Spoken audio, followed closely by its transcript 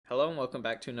Hello and welcome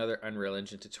back to another Unreal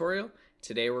Engine tutorial.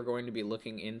 Today we're going to be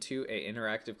looking into an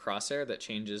interactive crosshair that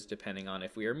changes depending on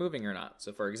if we are moving or not.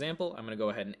 So for example, I'm going to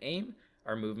go ahead and aim.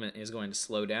 Our movement is going to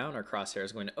slow down, our crosshair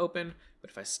is going to open, but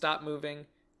if I stop moving,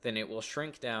 then it will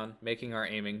shrink down, making our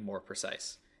aiming more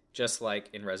precise, just like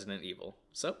in Resident Evil.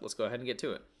 So let's go ahead and get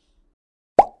to it.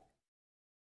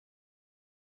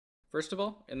 First of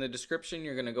all, in the description,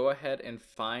 you're going to go ahead and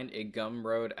find a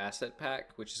Gumroad asset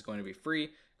pack, which is going to be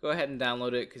free. Go ahead and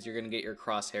download it because you're going to get your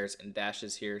crosshairs and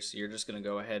dashes here. So you're just going to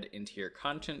go ahead into your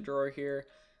content drawer here.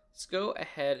 Let's go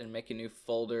ahead and make a new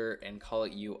folder and call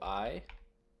it UI.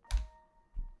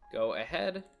 Go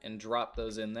ahead and drop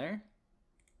those in there.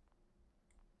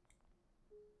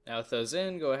 Now with those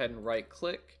in, go ahead and right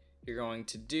click. You're going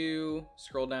to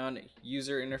scroll down,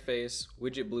 user interface,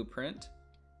 widget blueprint.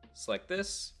 Select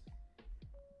this,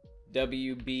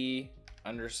 WB_UI.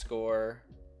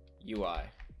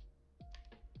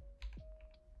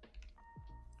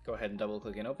 Go ahead and double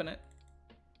click and open it.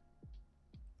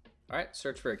 Alright,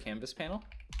 search for a canvas panel.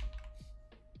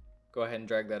 Go ahead and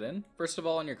drag that in. First of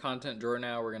all, in your content drawer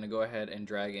now, we're going to go ahead and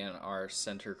drag in our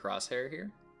center crosshair here.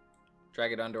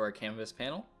 Drag it onto our canvas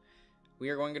panel. We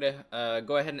are going to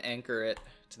go ahead and anchor it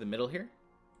to the middle here.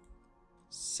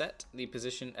 Set the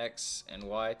position X and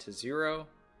Y to 0.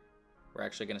 We're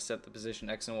actually going to set the position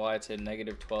X and Y to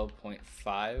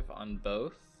 -12.5 on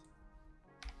both.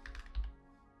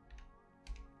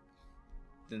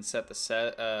 Then set the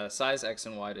size X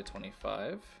and Y to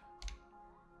 25.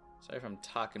 Sorry if I'm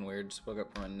talking weird, just woke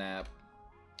up from a nap.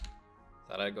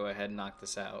 Thought I'd go ahead and knock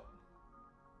this out.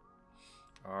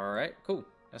 Alright, cool.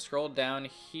 Now scroll down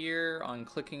here. On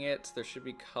clicking it, there should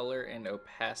be color and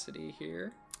opacity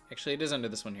here. Actually, it is under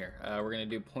this one here. We're going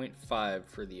to do 0.5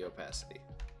 for the opacity.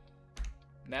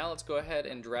 Now let's go ahead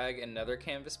and drag another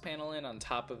canvas panel in on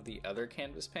top of the other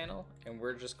canvas panel, and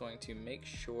we're just going to make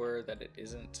sure that it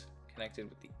isn't connected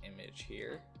with the image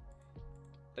here.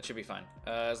 That should be fine,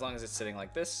 as long as it's sitting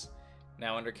like this.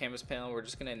 Now under canvas panel, we're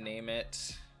just going to name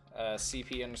it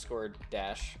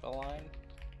CP_dash_align.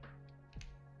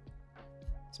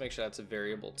 Let's make sure that's a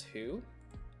variable too.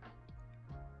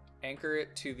 Anchor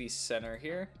it to the center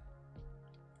here.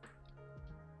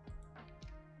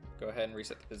 Go ahead and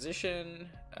reset the position.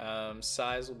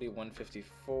 Size will be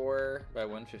 154 by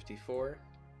 154.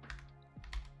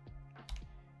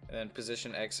 And then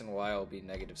position X and Y will be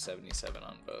 -77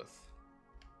 on both.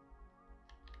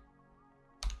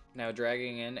 Now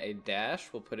dragging in a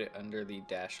dash, we'll put it under the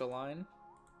dash align.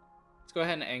 Let's go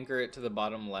ahead and anchor it to the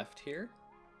bottom left here.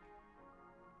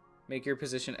 Make your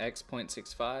position X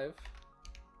 0.65.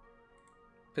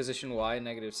 Position Y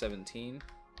 -17.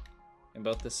 And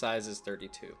both the size is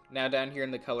 32. Now down here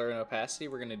in the color and opacity,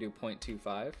 we're going to do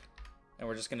 0.25. And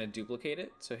we're just going to duplicate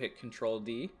it. So hit Control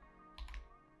D.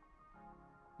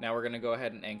 Now we're going to go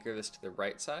ahead and anchor this to the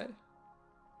right side.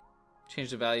 Change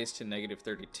the values to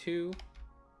 -32,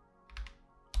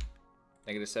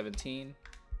 -17,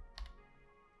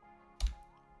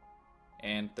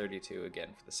 and 32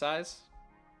 again for the size.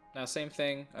 Now same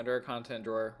thing, under our content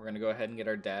drawer, we're going to go ahead and get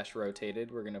our dash rotated.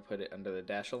 We're going to put it under the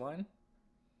dash align.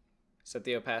 Set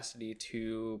the opacity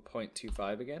to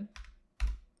 0.25 again.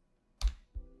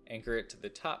 Anchor it to the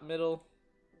top middle.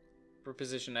 For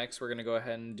position X, we're going to go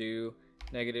ahead and do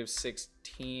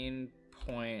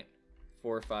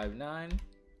 -16.459.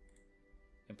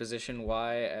 And position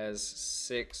Y as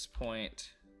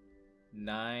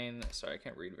 6.9, sorry, I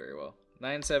can't read very well,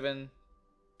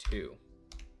 972.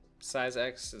 Size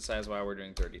X and size Y, we're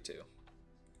doing 32.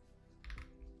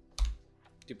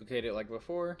 Duplicate it like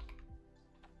before.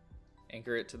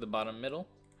 Anchor it to the bottom middle.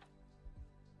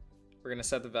 We're going to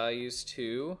set the values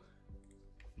to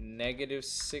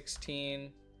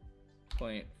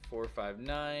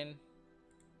 -16.459,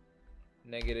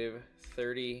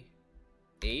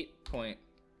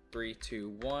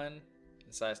 -38.321,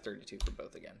 and size 32 for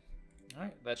both again.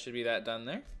 Alright, that should be that done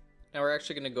there. Now we're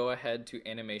actually going to go ahead to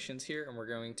animations here, and we're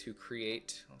going to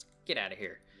create, let's get out of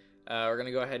here. We're going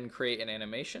to go ahead and create an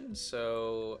animation.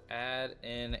 So add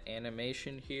an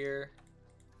animation here.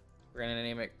 We're going to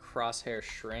name it Crosshair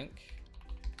Shrink.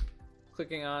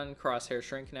 Clicking on Crosshair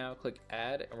Shrink now, click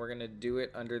Add, and we're going to do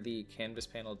it under the Canvas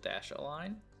Panel Dash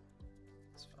Align.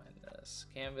 Let's find this.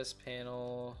 Canvas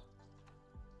Panel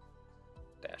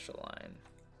Dash Align.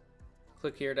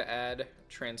 Click here to add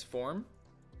Transform.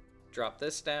 Drop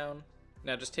this down.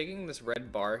 Now just taking this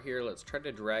red bar here, let's try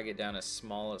to drag it down as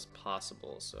small as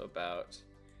possible. So about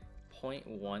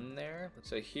 0.1 there.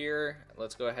 So here,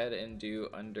 let's go ahead and do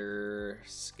under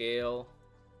Scale.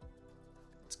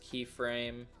 Let's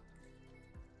keyframe.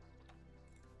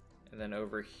 And then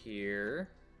over here,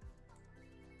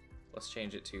 Let's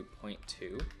change it to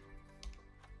 0.2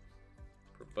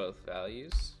 for both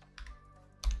values.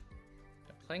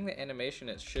 Now, playing the animation,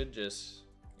 it should just,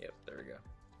 yep, there we go.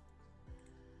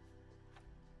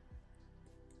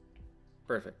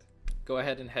 Perfect. Go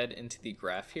ahead and head into the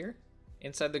graph here.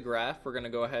 Inside the graph, we're going to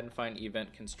go ahead and find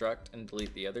event construct and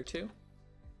delete the other two.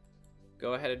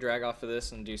 Go ahead and drag off of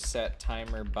this and do set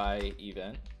timer by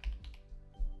event.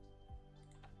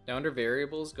 Now under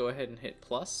variables, go ahead and hit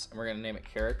plus, and we're going to name it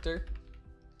character.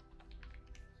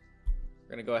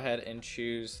 We're going to go ahead and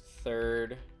choose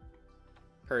third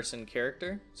person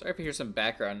character. Sorry if you hear some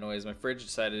background noise. My fridge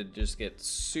decided to just get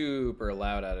super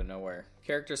loud out of nowhere.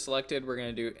 Character selected, we're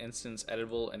going to do instance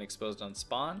editable and exposed on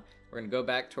spawn. We're going to go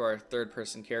back to our third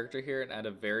person character here and add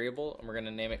a variable, and we're going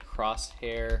to name it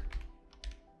Crosshair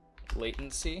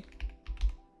latency.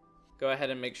 Go ahead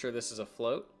and make sure this is a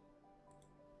float.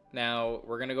 Now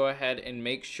we're going to go ahead and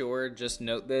make sure, just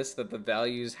note this, that the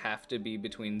values have to be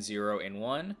between 0 and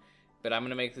 1, but I'm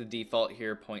going to make the default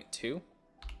here 0.2.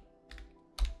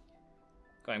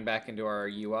 Going back into our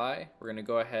UI, we're going to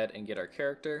go ahead and get our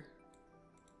character.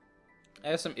 I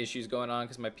have some issues going on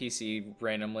because my PC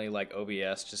randomly, like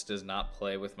OBS, just does not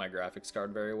play with my graphics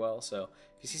card very well, so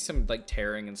if you see some like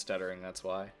tearing and stuttering, that's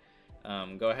why.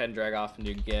 Go ahead and drag off and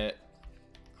do get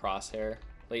crosshair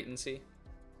latency.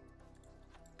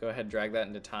 Go ahead and drag that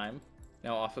into time.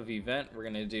 Now off of event, we're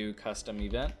going to do custom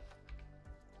event.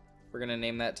 We're going to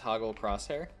name that toggle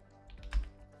crosshair.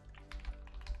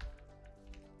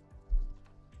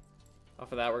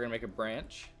 Off of that, we're going to make a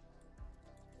branch.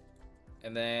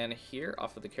 And then here,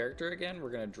 off of the character again,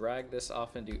 we're going to drag this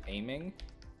off and do aiming.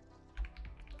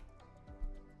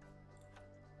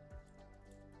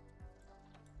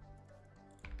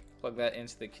 Plug that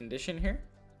into the condition here.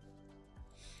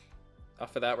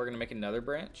 Off of that, we're going to make another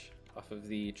branch off of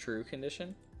the true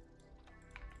condition.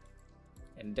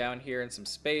 And down here in some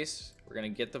space, we're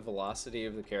going to get the velocity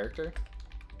of the character.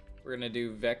 We're going to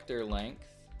do vector length.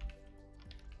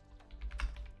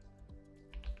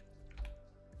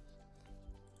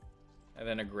 And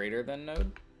then a greater than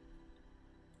node.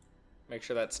 Make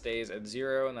sure that stays at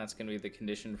 0, and that's going to be the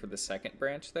condition for the second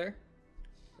branch there.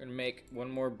 We're going to make one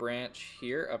more branch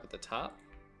here up at the top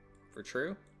for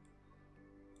true.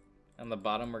 On the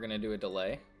bottom, we're going to do a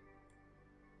delay.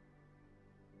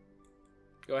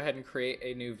 Go ahead and create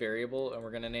a new variable, and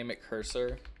we're going to name it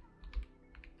cursor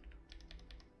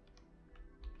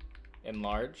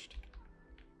enlarged.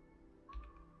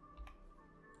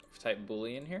 Type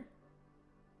boolean here.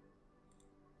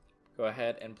 Go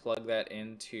ahead and plug that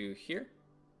into here.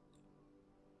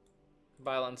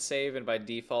 Compile and save, and by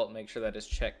default, make sure that is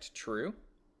checked true.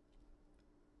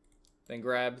 Then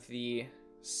grab the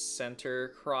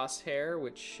center crosshair,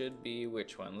 which should be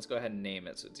which one? Let's go ahead and name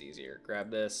it so it's easier. Grab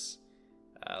this.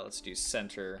 Let's do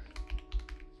center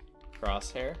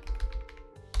crosshair.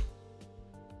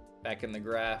 Back in the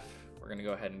graph, we're going to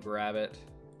go ahead and grab it.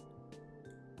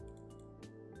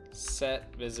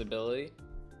 Set visibility.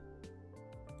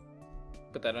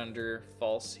 Put that under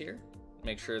false here.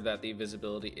 Make sure that the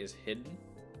visibility is hidden.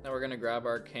 Now we're going to grab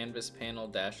our canvas panel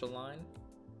dash align.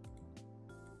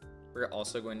 We're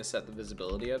also going to set the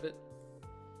visibility of it.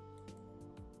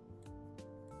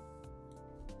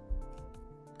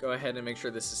 Go ahead and make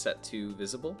sure this is set to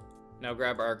visible. Now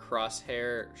grab our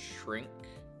crosshair shrink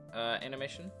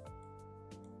animation.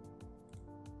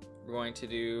 We're going to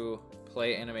do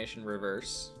play animation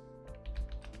reverse.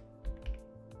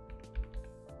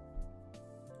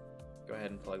 Go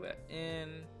ahead and plug that in.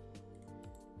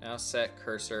 Now set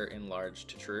cursor enlarged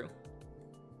to true.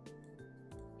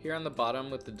 Here on the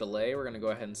bottom with the delay, we're going to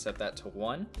go ahead and set that to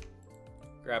 1.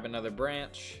 Grab another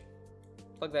branch,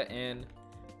 plug that in.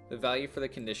 The value for the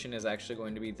condition is actually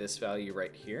going to be this value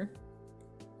right here.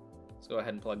 So go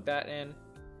ahead and plug that in.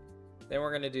 Then we're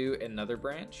going to do another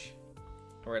branch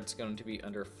where it's going to be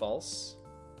under false.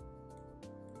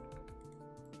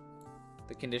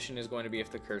 The condition is going to be if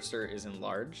the cursor is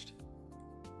enlarged.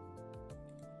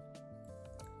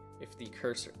 If the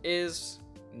cursor is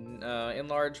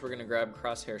enlarged, we're going to grab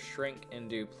crosshair shrink and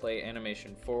do play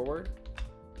animation forward.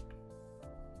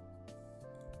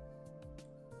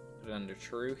 Put it under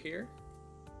true here.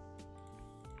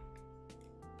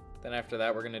 Then after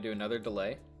that, we're going to do another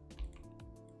delay.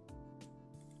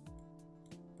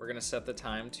 We're going to set the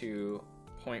time to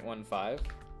 0.15.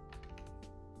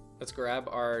 Let's grab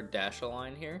our dash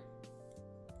align here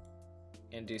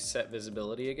and do set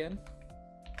visibility again.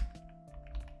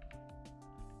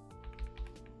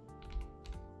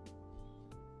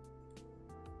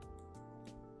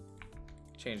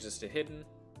 Change this to hidden.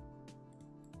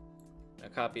 Now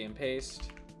copy and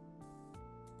paste.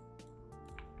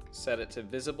 Set it to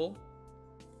visible.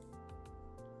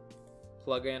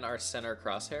 plug in our center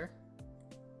crosshair.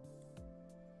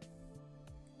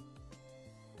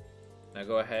 Now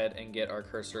go ahead and get our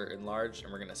cursor enlarged,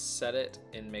 and we're gonna set it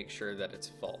and make sure that it's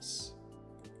false.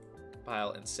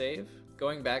 Compile and save.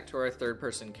 Going back to our third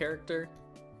person character,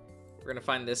 we're gonna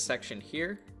find this section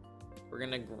here. We're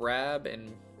gonna grab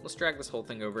and let's drag this whole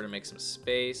thing over to make some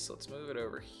space. Let's move it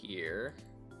over here.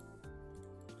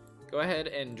 Go ahead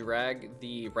and drag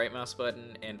the right mouse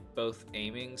button and both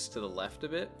aimings to the left a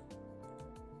bit.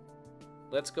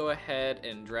 Let's go ahead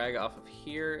and drag off of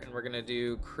here, and we're gonna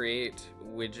do create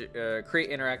widget, create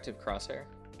interactive crosshair,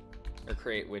 or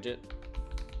create widget.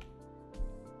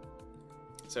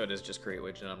 So it is just create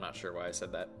widget. I'm not sure why I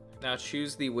said that. Now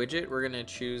choose the widget. We're gonna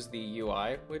choose the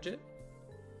UI widget.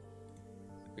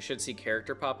 We should see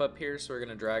character pop up here, so we're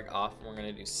gonna drag off and we're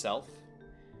gonna do self.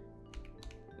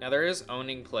 Now there is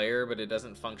owning player, but it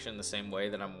doesn't function the same way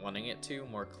that I'm wanting it to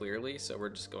more clearly, so we're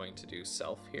just going to do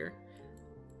self here.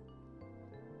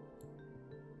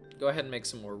 Go ahead and make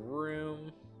some more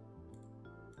room.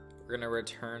 We're gonna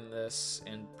return this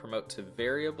and promote to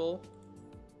variable.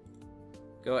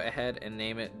 Go ahead and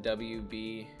name it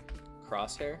WB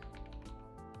Crosshair.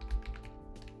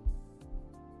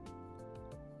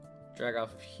 Drag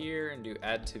off of here and do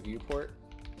add to viewport.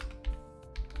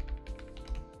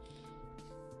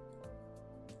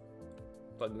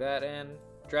 Plug that in.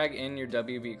 Drag in your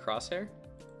WB crosshair.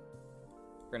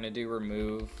 We're gonna do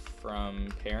remove from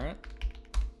parent.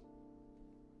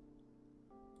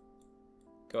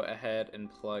 Go ahead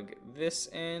and plug this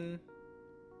in.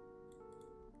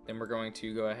 Then we're going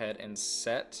to go ahead and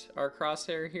set our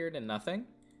crosshair here to nothing,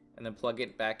 and then plug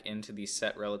it back into the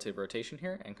set relative rotation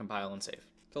here and compile and save.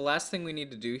 The last thing we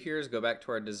need to do here is go back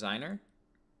to our designer.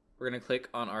 We're going to click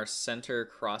on our center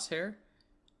crosshair.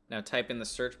 Now type in the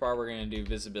search bar, we're going to do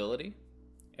visibility,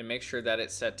 and make sure that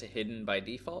it's set to hidden by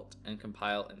default, and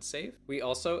compile and save. We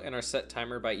also, in our set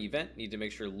timer by event, need to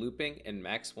make sure looping and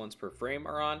max once per frame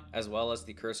are on, as well as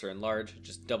the cursor enlarge.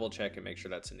 Just double check and make sure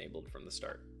that's enabled from the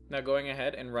start. Now going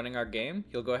ahead and running our game,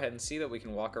 you'll go ahead and see that we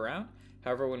can walk around.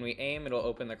 However, when we aim, it'll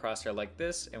open the crosshair like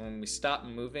this, and when we stop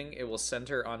moving, it will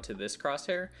center onto this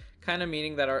crosshair, kind of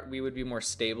meaning that we would be more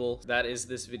stable. That is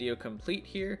this video complete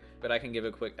here, but I can give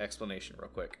a quick explanation real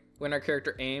quick. When our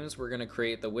character aims, we're going to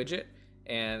create the widget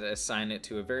and assign it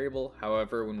to a variable.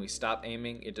 However, when we stop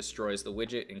aiming, it destroys the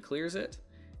widget and clears it.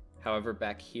 However,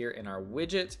 back here in our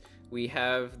widget, we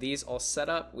have these all set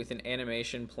up with an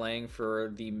animation playing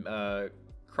for the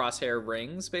crosshair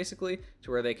rings, basically, to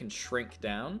where they can shrink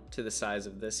down to the size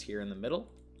of this here in the middle.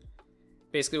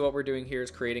 Basically what we're doing here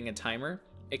is creating a timer.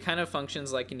 It kind of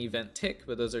functions like an event tick,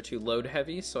 but those are too load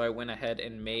heavy, so I went ahead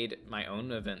and made my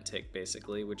own event tick,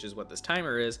 basically, which is what this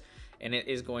timer is, and it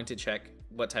is going to check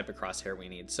what type of crosshair we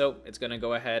need. So it's going to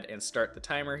go ahead and start the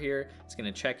timer here. It's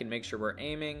going to check and make sure we're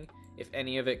aiming. If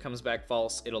any of it comes back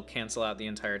false, it'll cancel out the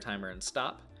entire timer and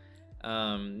stop.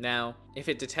 Now, if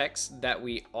it detects that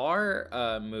we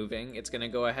are moving, it's going to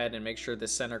go ahead and make sure the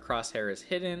center crosshair is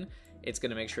hidden. It's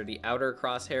going to make sure the outer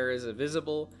crosshair is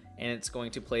visible, and it's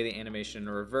going to play the animation in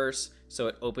reverse, so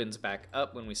it opens back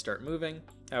up when we start moving.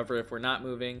 However, if we're not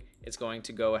moving, it's going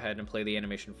to go ahead and play the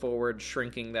animation forward,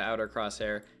 shrinking the outer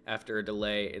crosshair. After a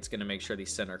delay, it's going to make sure the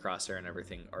center crosshair and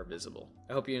everything are visible.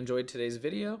 I hope you enjoyed today's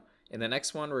video. In the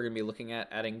next one, we're going to be looking at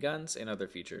adding guns and other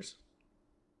features.